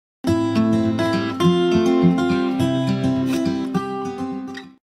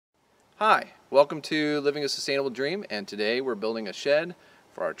Hi, welcome to Living a Sustainable Dream, and today we're building a shed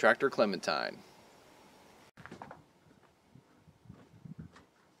for our tractor Clementine.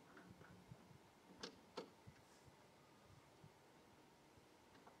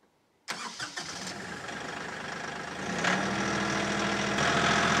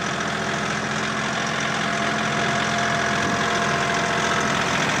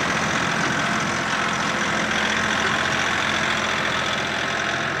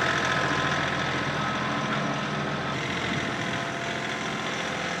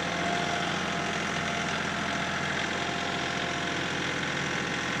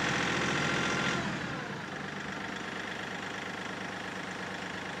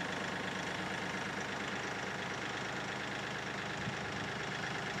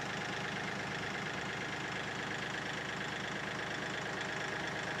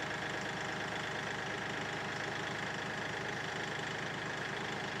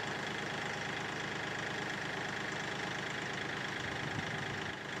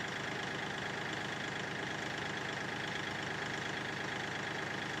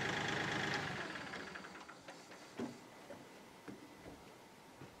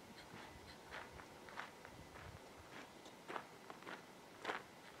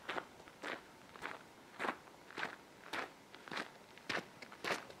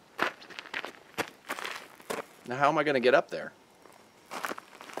 Now how am I going to get up there?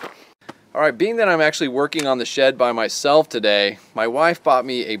 Alright, being that I'm actually working on the shed by myself today, my wife bought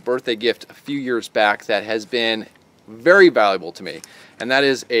me a birthday gift a few years back that has been very valuable to me, and that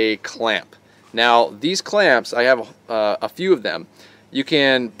is a clamp. Now these clamps, I have a few of them. You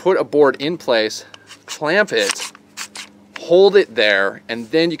can put a board in place, clamp it, hold it there, and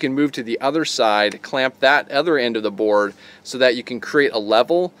then you can move to the other side, clamp that other end of the board so that you can create a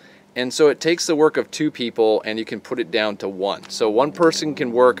level. And so it takes the work of two people and you can put it down to one. So one person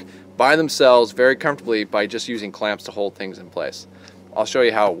can work by themselves very comfortably by just using clamps to hold things in place. I'll show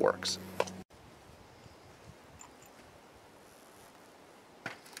you how it works.